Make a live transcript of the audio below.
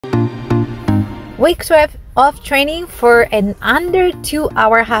weeks worth of training for an under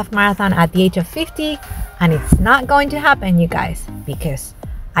 2-hour half marathon at the age of 50, and it's not going to happen, you guys, because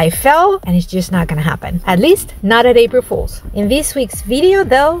I fell and it's just not gonna happen. At least not at April Fool's. In this week's video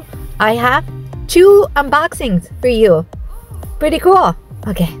though, I have 2 unboxings for you. Pretty cool.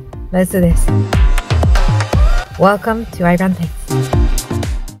 Okay, let's do this. Welcome to I Run Things.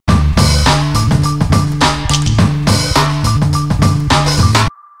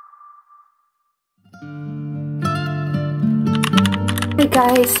 Hey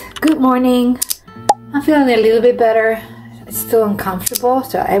guys, good morning. I'm feeling a little bit better. It's still uncomfortable,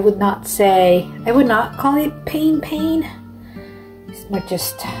 so I would not call it pain. It's more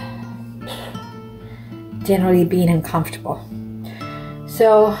just generally being uncomfortable.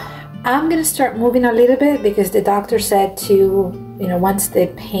 So I'm gonna start moving a little bit because the doctor said to, once the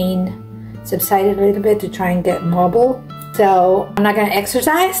pain subsided a little bit, to try and get mobile. So I'm not gonna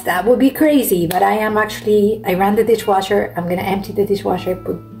exercise, that would be crazy, but I ran the dishwasher. I'm gonna empty the dishwasher,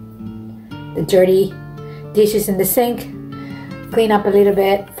 put the dirty dishes in the sink, clean up a little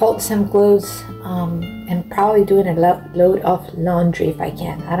bit, fold some clothes, and probably doing a load of laundry if I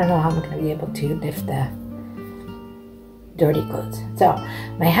can. I don't know how I'm gonna be able to lift the dirty clothes. So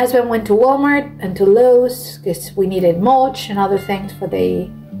my husband went to Walmart and to Lowe's because we needed mulch and other things for the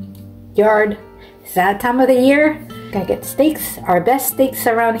yard. It's that time of the year. Gonna get steaks. Our best steaks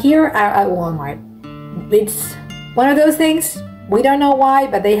around here are at Walmart. It's one of those things, we don't know why,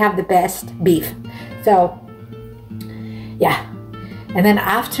 but they have the best beef. So yeah, and then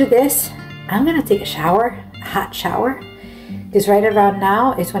after this I'm gonna take a hot shower, because right around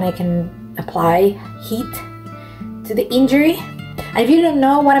now is when I can apply heat to the injury. And if you don't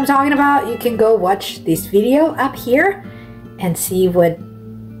know what I'm talking about, you can go watch this video up here and see what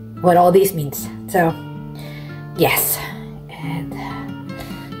all this means. So yes, and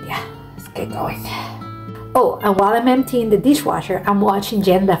yeah, let's get going. Oh, and while I'm emptying the dishwasher, I'm watching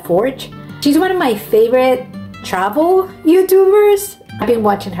Jen LaForge. She's one of my favorite travel YouTubers. I've been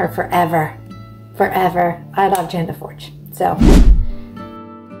watching her forever. I love Jen LaForge. So,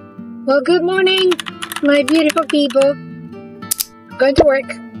 well, good morning, my beautiful people. I'm going to work.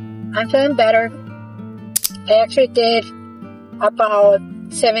 I'm feeling better. I actually did about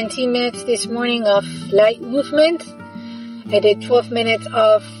 17 minutes this morning of light movement. I did 12 minutes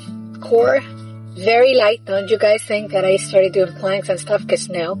of core, very light. Don't you guys think that I started doing planks and stuff? Because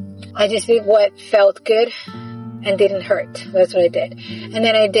no, I just did what felt good and didn't hurt. That's what I did. And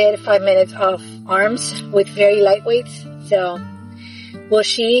then I did 5 minutes of arms with very light weights. So we'll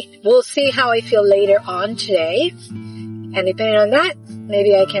see how I feel later on today, and depending on that,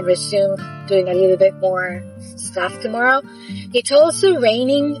 maybe I can resume doing a little bit more stuff tomorrow. It's also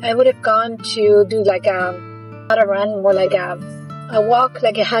raining. I would have gone to do like not a run, more like a walk,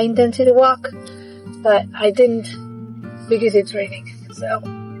 like a high intensity walk, but I didn't because it's raining. So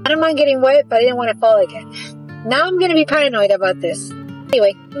I don't mind getting wet, but I didn't want to fall again. Now I'm gonna be paranoid about this.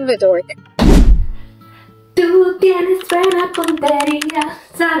 Anyway, I'm going to work. Tú tienes buena puntería,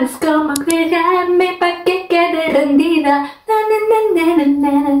 sabes cómo pegarme pa' que quede rendida.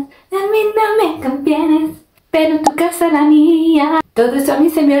 A mí no me convienes, pero en tu casa la mía, todo eso a mí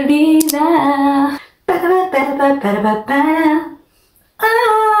se me olvida.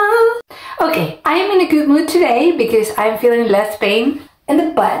 Okay, I am in a good mood today because I'm feeling less pain in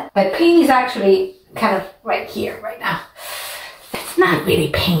the butt. My pain is actually kind of right here, right now. It's not really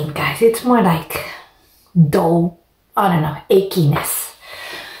pain, guys. It's more like dull, I don't know, achiness.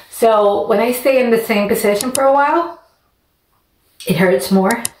 So when I stay in the same position for a while, it hurts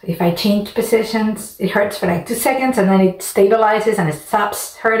more. If I change positions, it hurts for like 2 seconds and then it stabilizes and it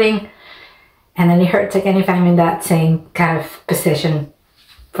stops hurting. And then it hurts again if I'm in that same kind of position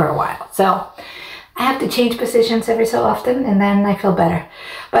for a while. So I have to change positions every so often and then I feel better.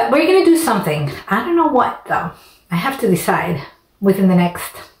 But we're gonna do something. I don't know what though. I have to decide within the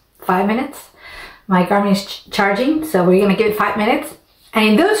next 5 minutes. My Garmin is charging, so we're gonna give it 5 minutes. And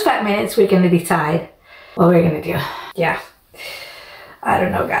in those 5 minutes, we're gonna decide what we're gonna do. Yeah, I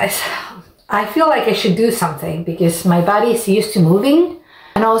don't know, guys. I feel like I should do something because my body is used to moving.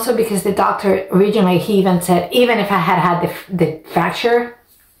 And also because the doctor originally, he even said, even if I had the fracture,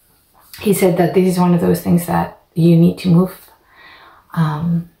 he said that this is one of those things that you need to move.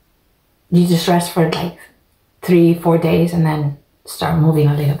 You just rest for like 3-4 days and then start moving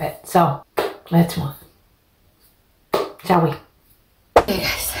a little bit. So let's move, shall we? Okay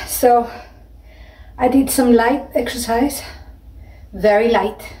guys, so I did some light exercise, very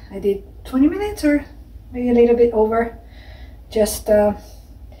light. I did 20 minutes or maybe a little bit over, just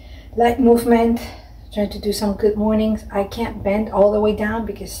light movement, trying to do some good mornings. I can't bend all the way down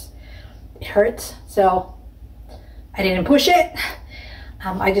because it hurts, so I didn't push it.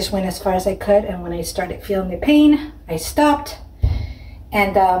 I just went as far as I could, and when I started feeling the pain, I stopped.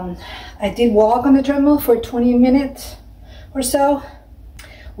 And I did walk on the treadmill for 20 minutes or so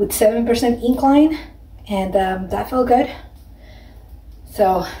with 7% incline, and that felt good.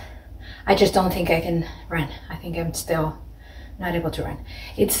 So I just don't think I can run. I think I'm still not able to run.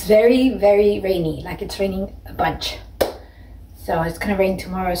 It's very, very rainy, like it's raining a bunch. So it's gonna rain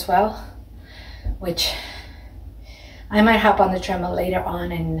tomorrow as well, which I might hop on the treadmill later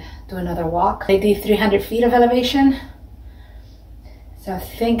on and do another walk. I did 300 feet of elevation. So I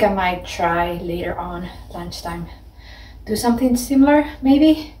think I might try later on, lunchtime, do something similar,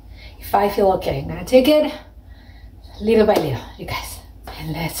 maybe, if I feel okay. I'm gonna take it little by little, you guys.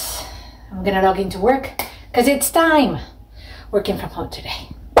 And I'm gonna log into work, because it's time. Working from home today.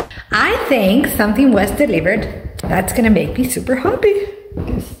 I think something was delivered that's gonna make me super happy.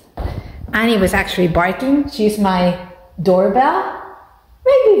 Annie was actually barking. She's my doorbell.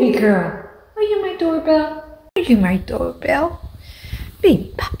 Right, baby girl? Are you my doorbell? Are you my doorbell?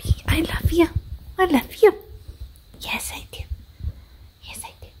 Baby puppy, I love you. I love you. Yes, I do. Yes,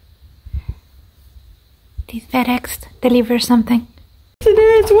 I do. Did FedEx deliver something?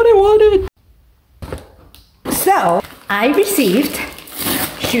 It's what I wanted. So, I received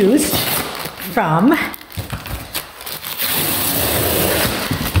shoes from...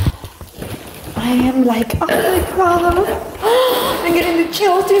 I am like, oh my god. I'm getting the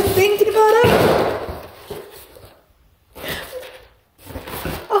chills just thinking about it.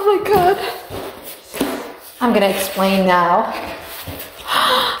 Oh my god. I'm gonna explain now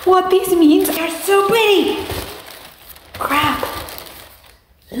what this means. They're so pretty. Crap.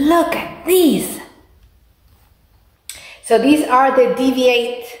 Look at these. So these are the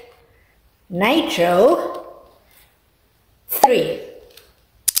Deviate Nitro 3.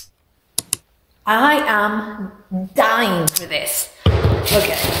 I am dying for this. Look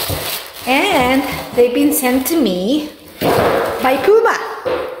at it. And they've been sent to me by Puma.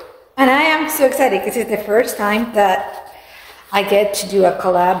 And I am so excited because it's the first time that I get to do a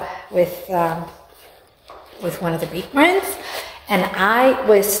collab with one of the big brands. And I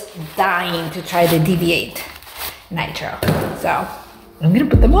was dying to try the Deviate Nitro. So I'm gonna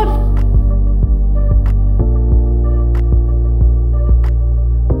put them on.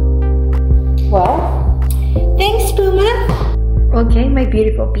 Well, thanks Puma. Okay, my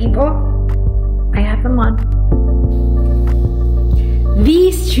beautiful people, I have them on.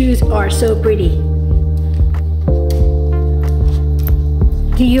 These shoes are so pretty.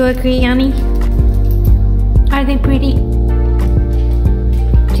 Do you agree, Annie? Are they pretty?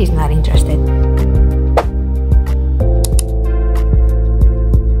 She's not interested.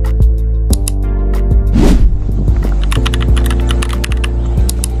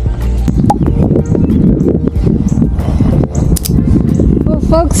 Well,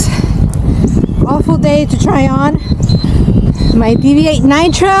 folks, awful day to try on my Deviate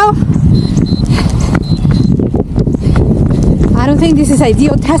Nitro. I don't think this is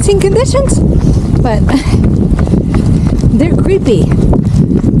ideal testing conditions, but they're creepy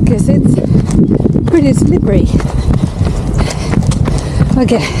because it's pretty slippery.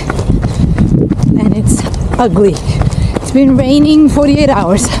 Okay, and it's ugly. It's been raining 48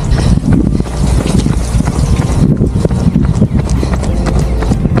 hours.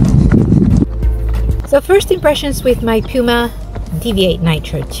 So first impressions with my Puma Deviate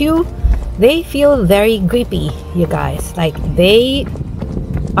Nitro 2, they feel very grippy, you guys. Like they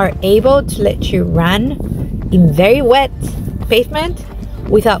are able to let you run in very wet pavement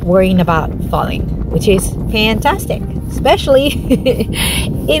without worrying about falling, which is fantastic, especially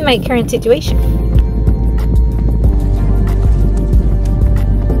in my current situation.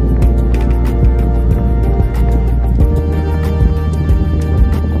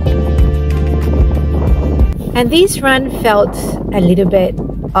 And this run felt a little bit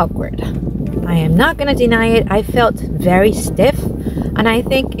awkward. I am not gonna deny it. I felt very stiff, and I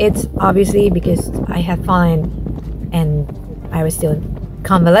think it's obviously because I had fallen and I was still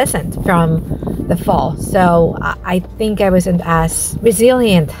convalescent from the fall. So I think I wasn't as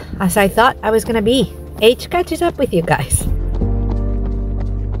resilient as I thought I was gonna be. Age catches up with you guys.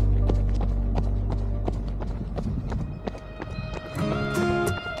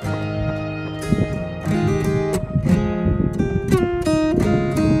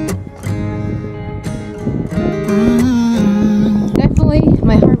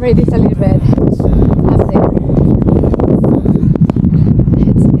 Rate is a little bit up there.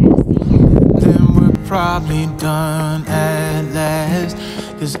 It's nasty. Then we're probably done at last,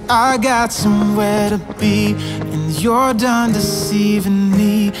 'cause I got somewhere to be, and you're done deceiving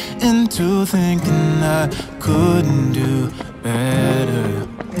me and to thinking I couldn't do better.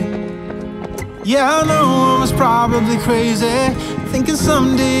 Yeah, I know I was probably crazy, thinking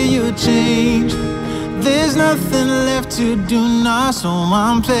someday you'd change. There's nothing left to do now, so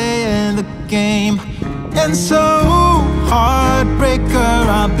I'm playing the game. And so, heartbreaker,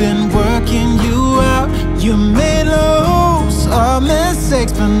 I've been working you out. You made loads of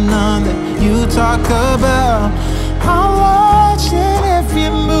mistakes, but none that you talk about. I'm watching every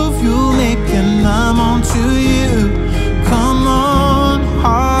move you make, and I'm on to you. Come on,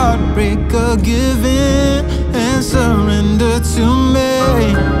 heartbreaker, give in and surrender to me.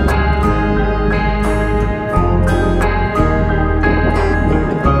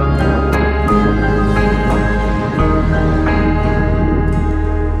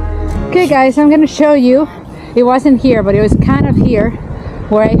 Okay guys, I'm gonna show you. It wasn't here, but it was kind of here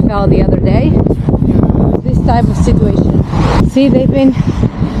where I fell the other day. This type of situation. See, they've been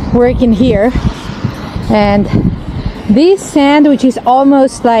working here, and this sand, which is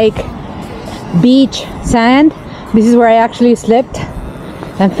almost like beach sand, this is where I actually slipped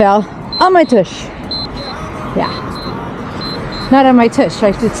and fell on my tush. Yeah, not on my tush,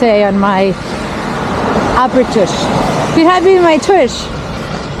 I should say on my upper tush. If it had been my tush,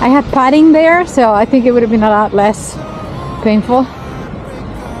 I had padding there, so I think it would have been a lot less painful.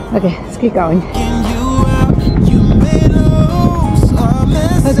 Okay, let's keep going.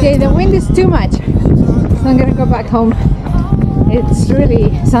 Okay, the wind is too much, so I'm gonna go back home. It's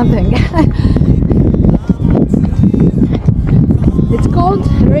really something. It's cold,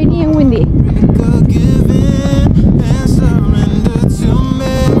 rainy and windy.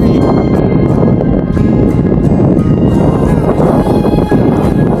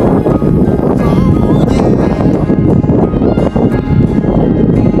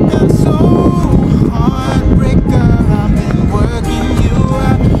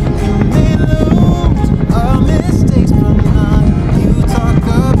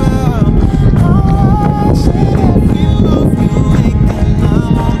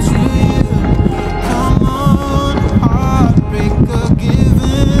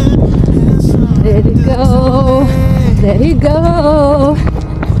 Let it go.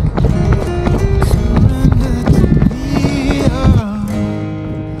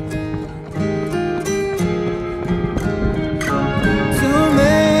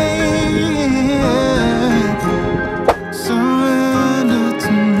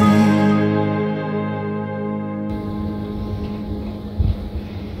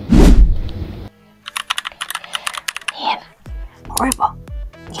 Horrible.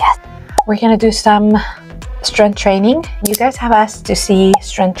 Yes. We're gonna do some strength training. You guys have asked to see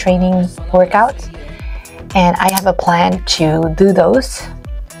strength training workouts, and I have a plan to do those.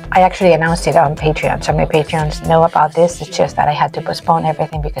 I actually announced it on Patreon, so my Patreons know about this. It's just that I had to postpone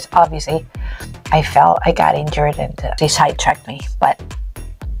everything because obviously I got injured and they sidetracked me, but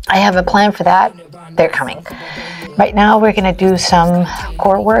I have a plan for that. They're coming. Right now we're gonna do some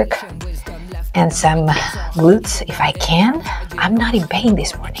core work and some glutes if I can. I'm not in pain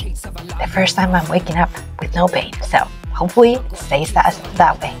this morning. The first time I'm waking up with no pain, so hopefully it stays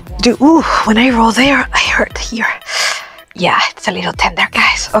that way. Ooh, when I roll there, I hurt here. Yeah, it's a little tender,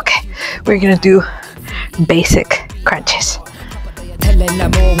 guys. Okay, we're gonna do basic crunches.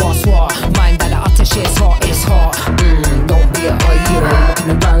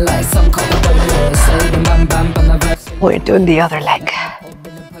 We're doing the other leg.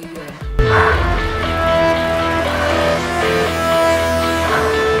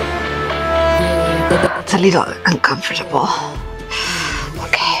 It's a little uncomfortable.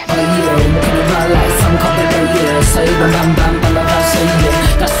 Okay.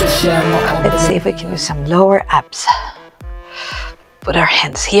 Let's see if we can do some lower abs. Put our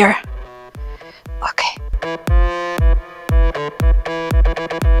hands here. Okay.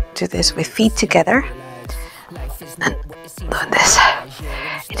 Do this with feet together. And doing this.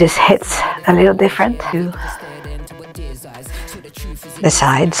 It just hits a little different to the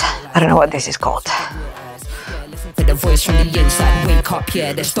sides. I don't know what this is called. The voice from the inside, wake up,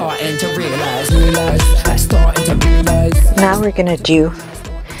 yeah, they're starting to realize. Now we're gonna do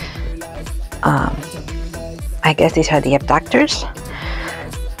I guess these are the abductors.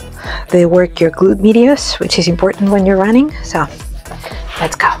 They work your glute medius, which is important when you're running, so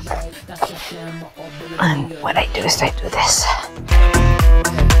let's go. And what I do is I do this.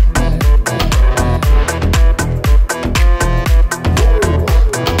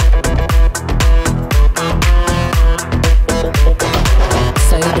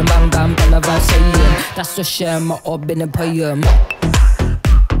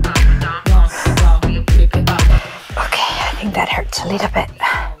 Okay, I think that hurts a little bit.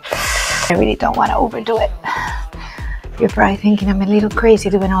 I really don't want to overdo it. You're probably thinking I'm a little crazy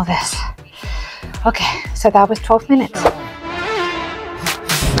doing all this. Okay, so that was 12 minutes.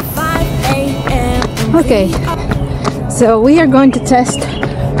 Okay, so we are going to test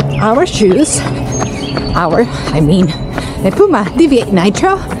our shoes. The Puma Deviate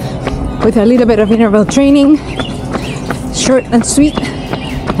Nitro with a little bit of interval training, short and sweet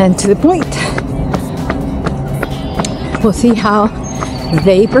and to the point. We'll see how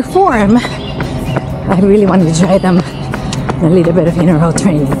they perform. I really wanted to try them in a little bit of interval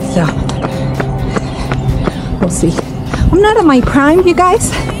training, so we'll see. I'm not at my prime, you guys,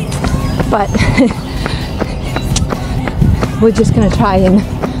 but we're just gonna try, and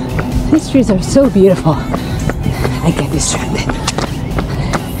these trees are so beautiful. I get distracted.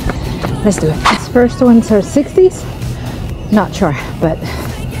 Let's do it. These first ones are 60s. Not sure, but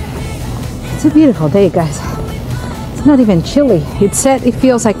it's a beautiful day, guys. It's not even chilly. It said it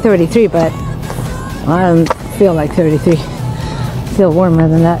feels like 33, but I don't feel like 33. I feel warmer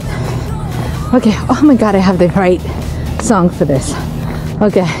than that. Okay, oh my god, I have the right song for this.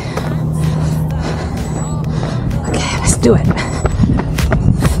 Okay. Okay, let's do it.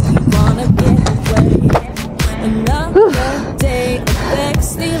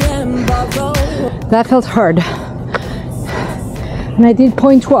 That felt hard. And I did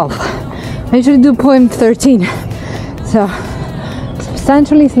 0.12. I usually do 0.13. So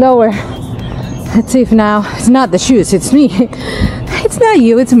substantially slower. Let's see if now it's not the shoes, it's me. It's not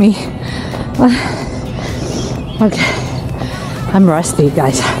you, it's me. Okay. I'm rusty,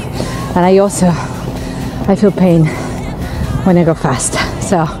 guys. And I feel pain when I go fast.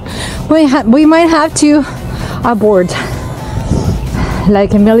 So we might have to abort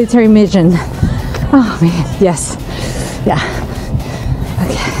like a military mission. Oh man, yes. Yeah.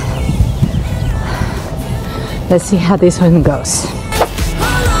 Okay. Let's see how this one goes.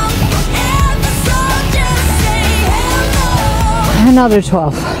 Another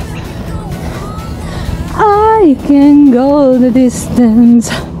 12. I can go the distance.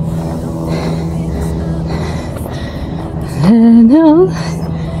 And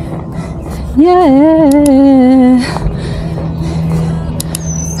yeah.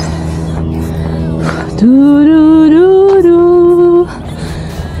 Do do do do.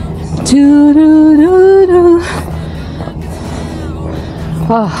 Do do do do.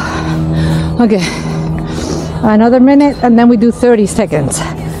 Oh, okay. Another minute and then we do 30 seconds.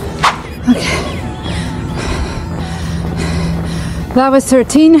 Okay. That was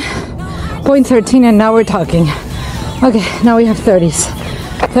 13.13 and now we're talking. Okay, now we have 30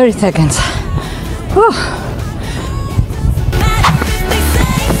 seconds. Oh.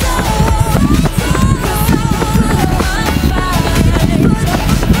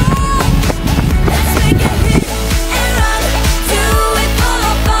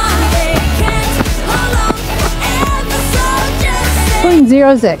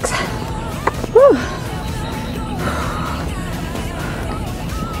 .06. Whew.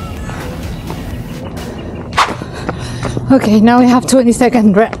 Okay, now we have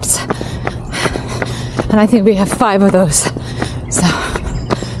 20-second reps. And I think we have 5 of those. So,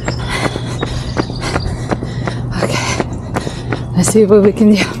 okay, let's see what we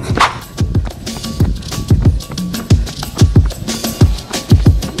can do.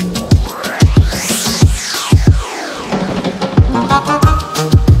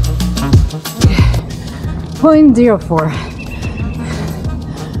 .04.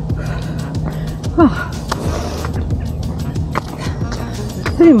 Oh.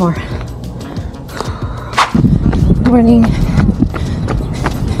 3 more. Morning.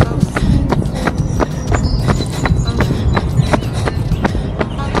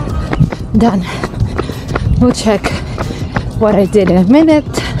 Done. We'll check what I did in a minute.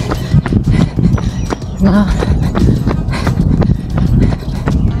 Now,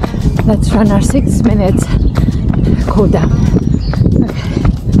 let's run our 6 minutes cool down. Okay.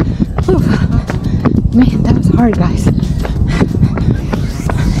 Whew. Man, that was hard, guys.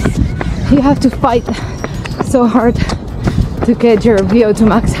 You have to fight so hard to get your VO2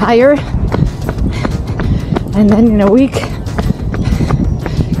 max higher, and then in a week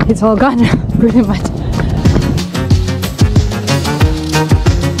it's all gone pretty much.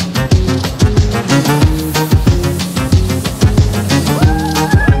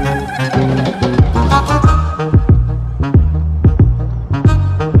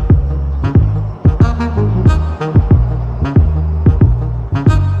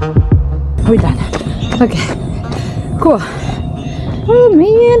 We're done. Okay, cool. Oh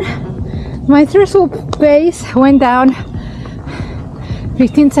man, my threshold pace went down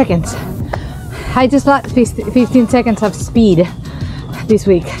 15 seconds. I just lost 15 seconds of speed this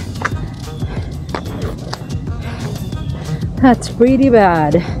week. That's pretty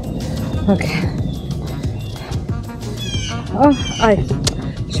bad. Okay. Oh,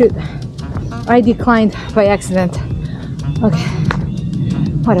 I declined by accident. Okay.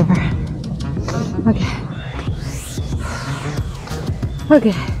 Whatever. Okay.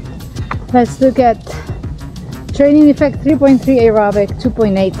 Okay. Let's look at training effect 3.3 aerobic,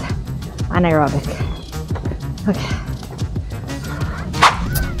 2.8 anaerobic. Okay.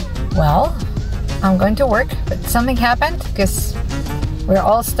 Well, I'm going to work, but something happened because we're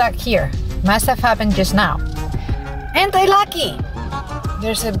all stuck here. Must have happened just now. Anti-lucky!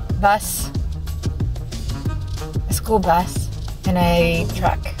 There's a bus, a school bus, and a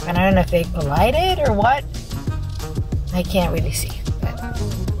truck. And I don't know if they collided or what. I can't really see. But...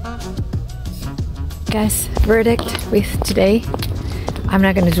 Guys, verdict with today. I'm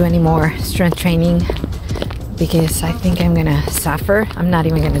not gonna do any more strength training because I think I'm gonna suffer. I'm not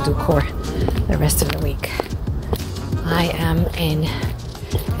even gonna do core the rest of the week. I am in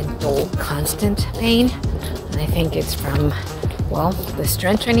a dull, constant pain, and I think it's from, well, the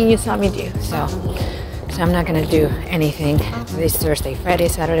strength training you saw me do. So I'm not gonna do anything this Thursday, Friday,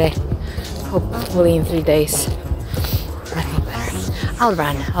 Saturday. Hopefully in 3 days I feel better. I'll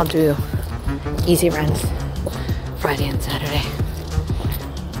run. I'll do easy runs Friday and Saturday.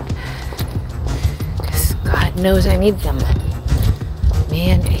 Because God knows I need them.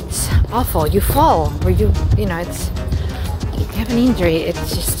 Man, it's awful. You fall, or you know, it's, you have an injury, it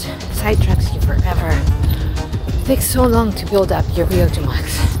just sidetracks you forever. It takes so long to build up your VO2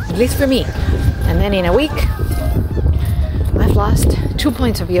 max, at least for me. And then in a week, I've lost 2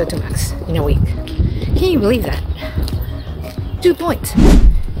 points of VO2 max in a week. Can you believe that? 2 points.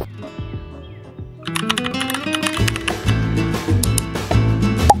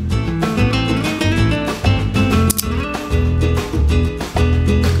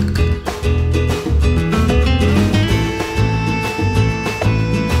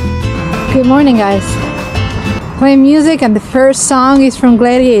 Good morning, guys. Playing music, and the first song is from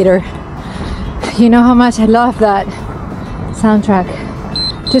Gladiator. You know how much I love that soundtrack.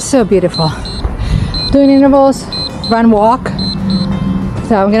 Just so beautiful. Doing intervals, run, walk.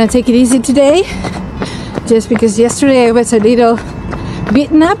 So I'm gonna take it easy today, just because yesterday I was a little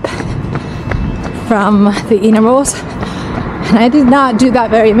beaten up from the intervals, and I did not do that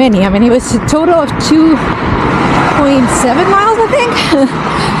very many. I mean, it was a total of 2.7 miles, I think.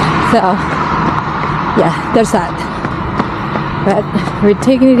 So yeah, there's that. But we're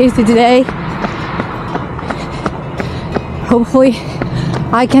taking it easy today. Hopefully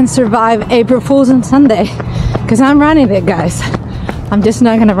I can survive April Fool's on Sunday, because I'm running it, guys. I'm just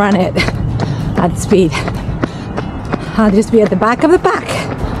not gonna run it at speed. I'll just be at the back of the pack.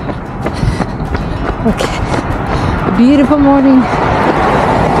 Okay, beautiful morning.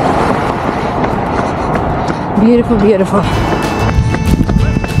 Beautiful, beautiful.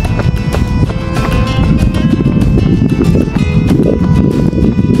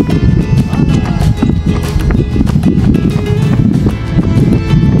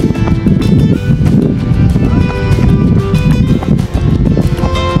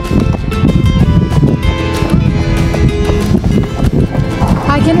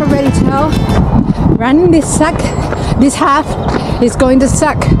 Running this half is going to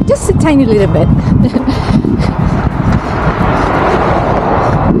suck just a tiny little bit.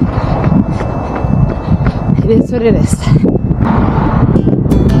 It is what it is.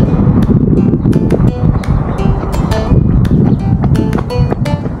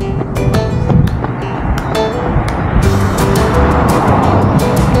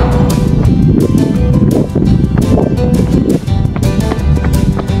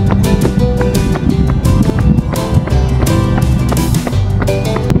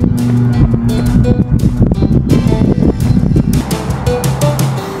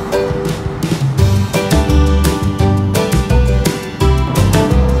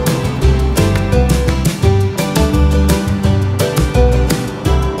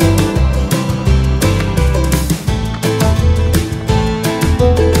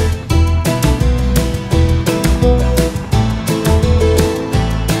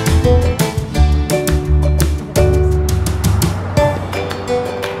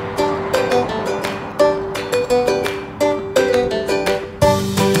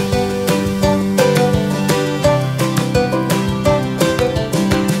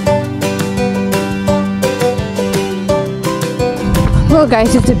 Well,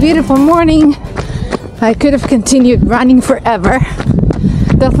 guys, it's a beautiful morning. I could have continued running forever.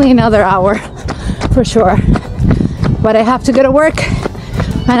 Definitely another hour for sure. But I have to go to work,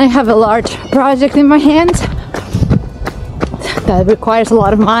 and I have a large project in my hands that requires a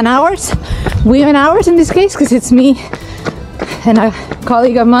lot of man hours, women hours in this case, because it's me and a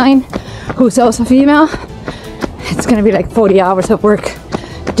colleague of mine who's also female, it's gonna be like 40 hours of work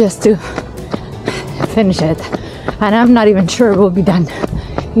just to finish it. And I'm not even sure we'll be done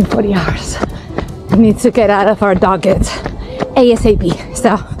in 40 hours. We need to get out of our doggeds ASAP.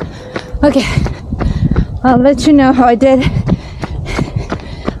 So, okay, I'll let you know how I did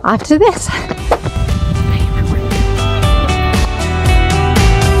after this.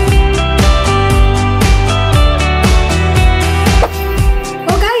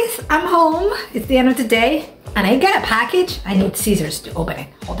 Well guys, I'm home. It's the end of the day and I got a package. I need scissors to open it.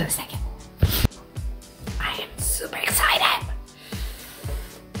 Hold on a second. I am super excited.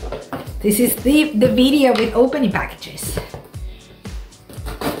 This is the video with opening packages.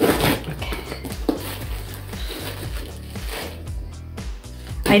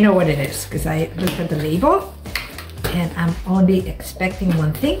 I know what it is because I looked at the label and I'm only expecting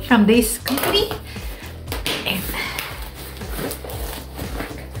one thing from this company. And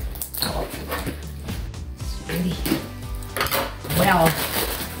it's really well.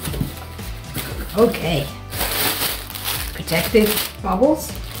 Okay. Protective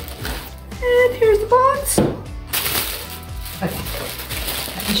bubbles. And here's the box. Okay.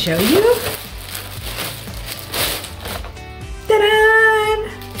 Let me show you. Ta-da!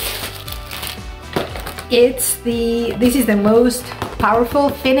 This is the most powerful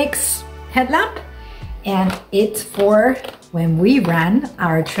Fenix headlamp, and it's for when we run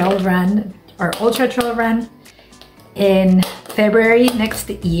our trail run, our ultra trail run in February next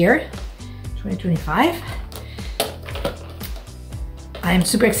year, 2025. I'm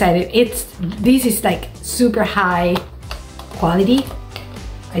super excited. This is like super high quality.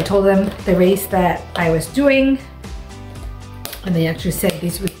 I told them the race that I was doing, and they actually said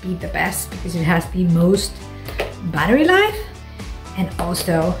this would be the best because it has the most battery life and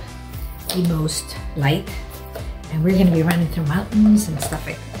also the most light. And we're gonna be running through mountains and stuff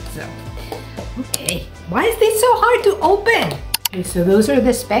like that. So, okay. Why is this so hard to open? Okay, so those are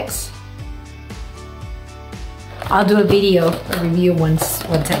the specs. I'll do a review once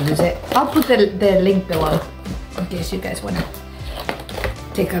I use it. I'll put the link below in case you guys wanna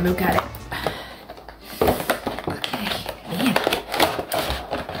take a look at it.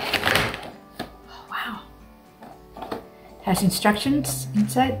 Has instructions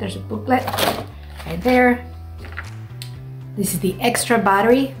inside. There's a booklet right there. This is the extra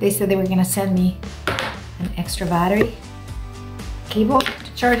battery. They said they were gonna send me an extra battery cable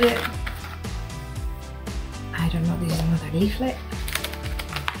to charge it. I don't know, this is another leaflet.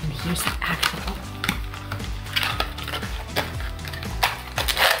 And here's the actual.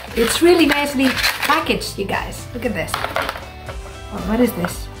 It's really nicely packaged, you guys. Look at this. Oh, what is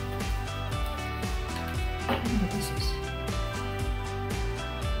this?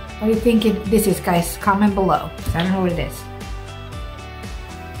 What do you think this is, guys? Comment below, because I don't know what it is.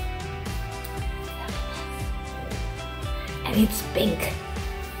 And it's pink.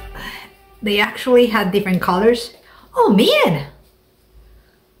 They actually had different colors. Oh man!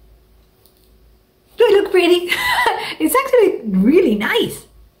 Do I look pretty? It's actually really nice.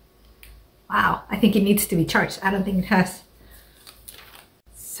 Wow, I think it needs to be charged. I don't think it has.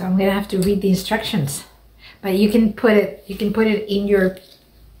 So I'm gonna have to read the instructions. But you can put it in your,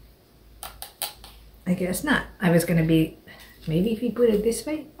 I guess not. I was gonna be, maybe if you put it this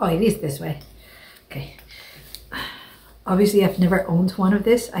way? Oh, it is this way. Okay. Obviously, I've never owned one of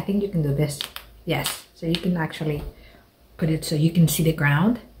this. I think you can do this. Yes, so you can actually put it so you can see the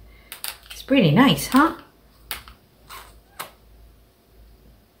ground. It's pretty nice, huh?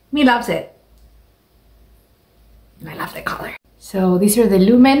 Me loves it. I love the color. So these are the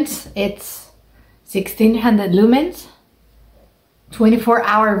lumens. It's 1600 lumens.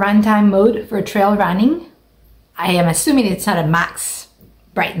 24-hour runtime mode for trail running. I am assuming it's not a max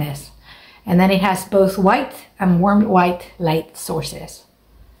brightness. And then it has both white and warm white light sources.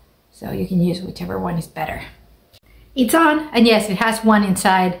 So you can use whichever one is better. It's on, and yes, it has one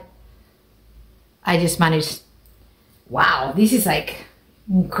inside. I just managed, wow, this is like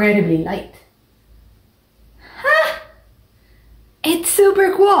incredibly light. Huh? It's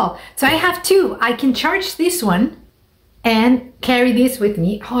super cool. So I have two. I can charge this one and carry this with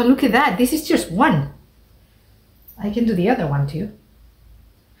me. Oh, look at that. This is just one. I can do the other one too.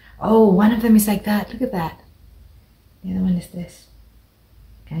 Oh, one of them is like that. Look at that. The other one is this.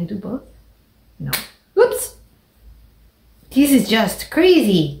 Can I do both? No. Oops. This is just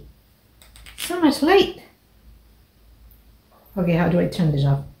crazy. So much light. Okay, how do I turn this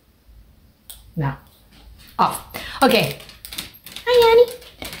off? No. Off. Okay. Hi, Annie.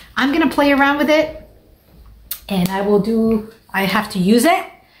 I'm gonna play around with it. And I have to use it,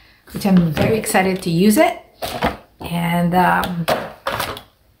 which I'm very excited to use it. And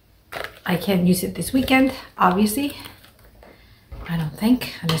I can't use it this weekend, obviously. I don't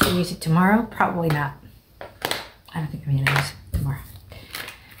think, unless I use it tomorrow. Probably not. I don't think I'm gonna use it tomorrow.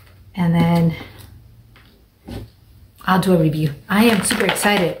 And then I'll do a review. I am super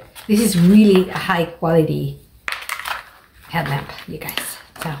excited. This is really a high quality headlamp, you guys.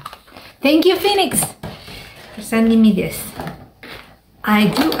 So thank you, Phoenix, for sending me this. I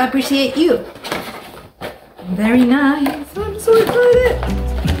do appreciate you. Very nice. I'm so excited.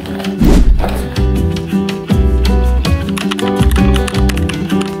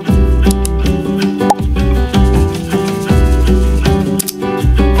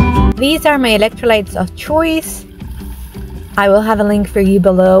 These are my electrolytes of choice. I will have a link for you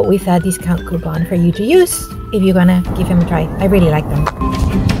below with a discount coupon for you to use if you're gonna give them a try. I really like them.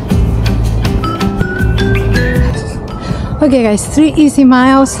 Okay guys, 3 easy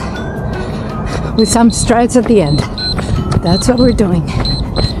miles with some strides at the end. That's what we're doing.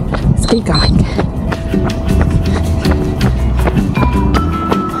 Let's keep going.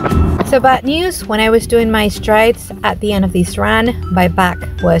 So bad news, when I was doing my strides at the end of this run, my back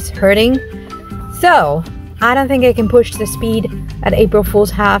was hurting. So I don't think I can push the speed at April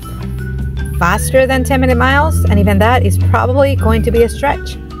Fool's half faster than 10-minute miles, and even that is probably going to be a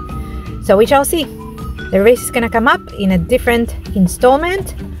stretch. So we shall see. The race is gonna come up in a different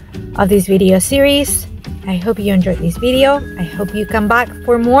installment of this video series. I hope you enjoyed this video. I hope you come back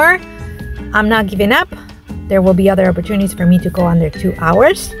for more. I'm not giving up. There will be other opportunities for me to go under 2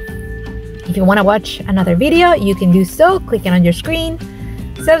 hours. If you want to watch another video, you can do so clicking on your screen.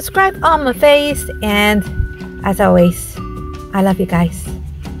 Subscribe on my face, and as always, I love you guys.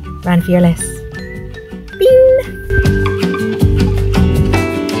 Run fearless.